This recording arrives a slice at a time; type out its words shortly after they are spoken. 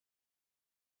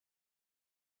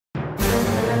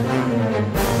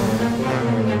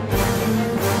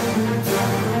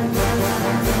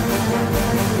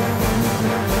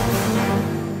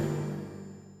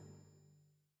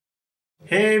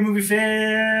Hey movie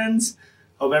fans!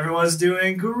 Hope everyone's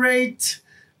doing great.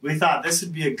 We thought this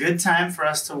would be a good time for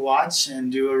us to watch and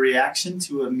do a reaction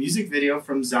to a music video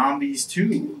from Zombies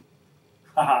 2.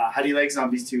 Haha, how do you like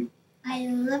Zombies 2? I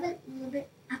love it,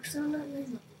 absolutely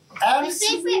love it. Absolutely. My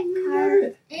favorite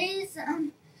part is,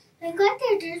 I'm glad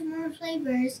that there's more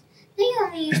flavors. They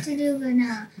only used to do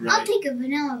vanilla. Right. I'll take a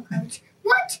vanilla coach.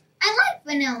 What? I like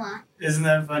vanilla. Isn't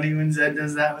that funny when Zed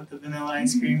does that with the vanilla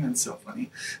ice cream? That's so funny.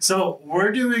 So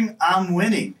we're doing I'm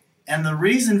Winning. And the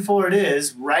reason for it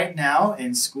is right now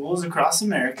in schools across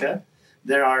America,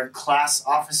 there are class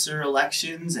officer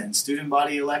elections and student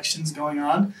body elections going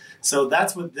on. So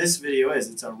that's what this video is.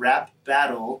 It's a rap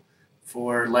battle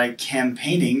for like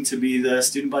campaigning to be the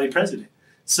student body president.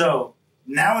 So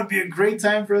now would be a great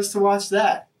time for us to watch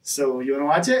that. So you want to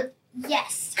watch it?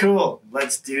 Yes. Cool.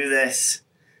 Let's do this.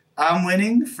 I'm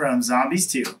Winning from Zombies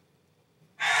 2.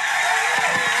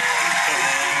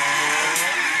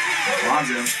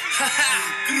 Lonzo.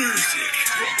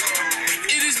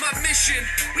 It is my mission.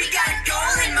 We got a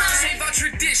goal in mind. Save our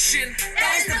tradition.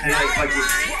 That is the bottom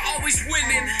line. We're always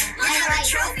winning. We got a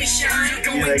trophy shine. You're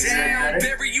going down.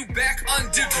 Bury you back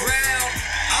underground.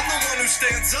 I'm the one who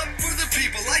stands up for the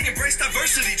people. I embrace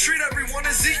diversity. Treat everyone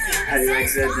as equal. How do you like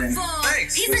Zed then?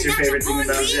 Thanks. What's your favorite thing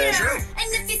about Zed?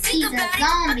 He's a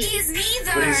zombie.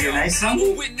 But is he a nice I zombie?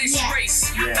 will win this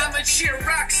race. Yeah. I'm a cheer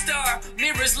rock star.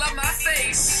 Mirrors love my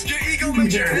face. Your ego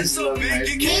makes your head so big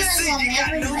you can't see. You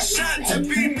got no shot to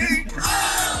beat me.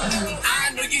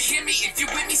 I know you hear me. If you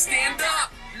with me, stand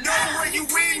up. Know where you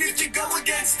win if you go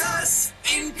against us.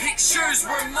 In pictures,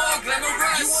 we're more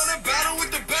glamorous. You wanna battle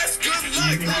with the best? Good Do you luck.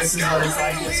 think this is what it's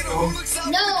like at school?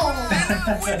 No.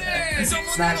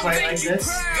 It's not quite like this?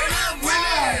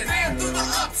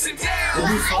 It'd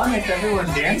be fun if everyone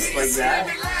danced like that.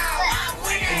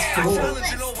 It's cool.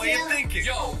 Original way of thinking.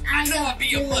 Yo, I know I'd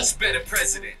be a much better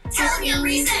president. Tell me your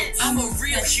reasons. I'm a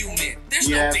real human. There's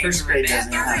Yeah, no danger first in grade that.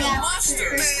 doesn't They're have real it.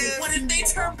 monsters. What if they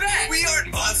turn back? We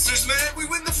aren't monsters, man. We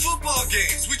win the football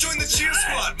games. We join the cheer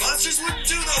squad. Monsters wouldn't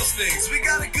do those things. We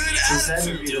got a good So Zed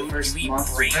would attitude. be the first we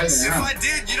monster breathe. president, If huh? I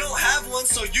did, you don't have one,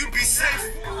 so you'd be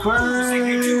safe.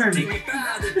 Burn!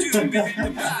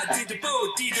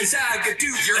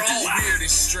 You're all weird and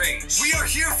strange. We are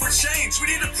here for change. We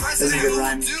need a That's a president good who will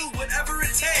rhyme. do whatever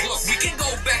it takes. Look, we can go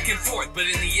back and forth, but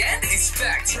in the end, it's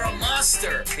fact. You're a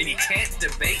monster, and you can't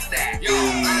debate that. Yo,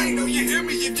 I know you hear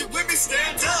me. If you with me,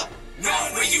 stand up. know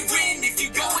where you win if you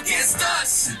go against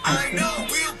us. I know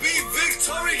we'll be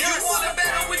victorious. You want to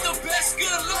battle with the best? Good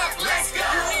luck. Let's go.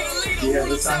 Do you have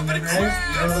the song memorized? You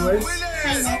know the words?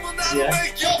 Yeah. It's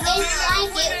like it was a tie,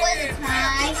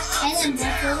 and then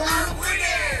both of them.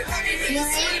 You know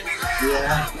what?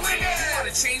 Yeah. Want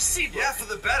to change seat? Yeah, for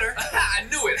the better. I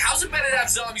knew it. How's it better to have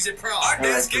zombies at prom? Our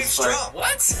dance like game's this part. strong.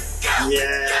 What?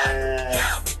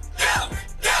 Yeah.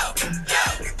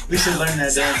 We should learn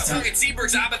that dance. Huh? Fucking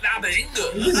Seabirds, abba dabba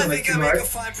inga. You I doesn't look think I too make hard. a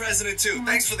fine president too.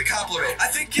 Thanks for the compliment. I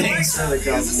think you like Thanks for the It's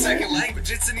a compliment. second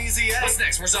language. It's an easy What's A.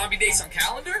 next? More zombie dates on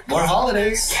calendar? More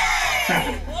holidays.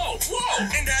 Whoa, whoa.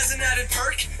 And as an added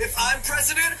perk, if I'm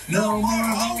president, No no more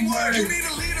more homework. homework. You need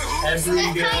a leader who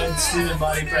Every good student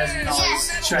body president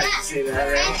always tries to say that,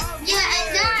 right? Yeah,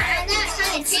 and that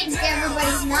kind of changed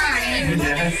everybody's mind.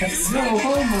 Yeah. No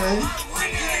homework.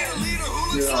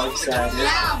 You're all excited.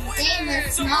 Now, they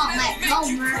must not like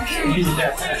homework.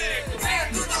 Yeah.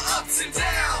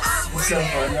 It's so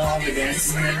fun, though, all the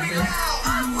dancing and everything.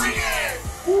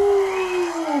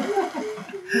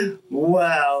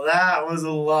 Wow, that was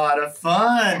a lot of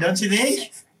fun, don't you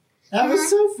think? That was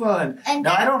so fun. And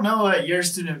Now, I don't know your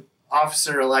student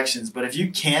officer elections, but if you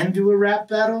can do a rap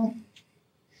battle,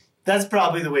 that's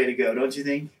probably the way to go, don't you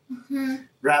think?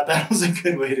 Rap battle's a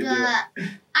good way to do it.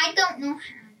 I don't know how to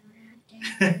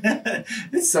rap.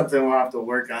 It's something we'll have to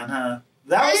work on, huh?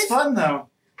 That was fun, though.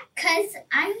 Because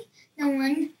I'm the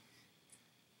one,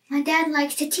 my dad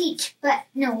likes to teach. But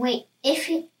no, wait.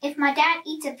 If my dad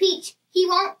eats a peach, he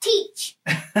won't teach.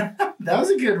 That was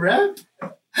a good rap.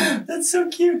 That's so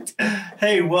cute.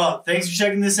 Hey, well, thanks for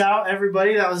checking this out,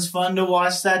 everybody. That was fun to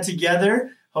watch that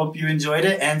together. Hope you enjoyed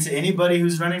it. And to anybody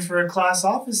who's running for a class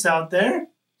office out there,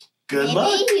 good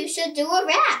luck. Maybe you should do a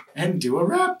rap. And do a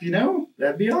rap, you know?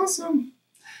 That'd be awesome.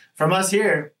 From us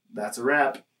here, that's a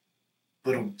wrap.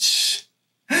 Boom.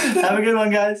 Have a good one,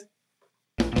 guys.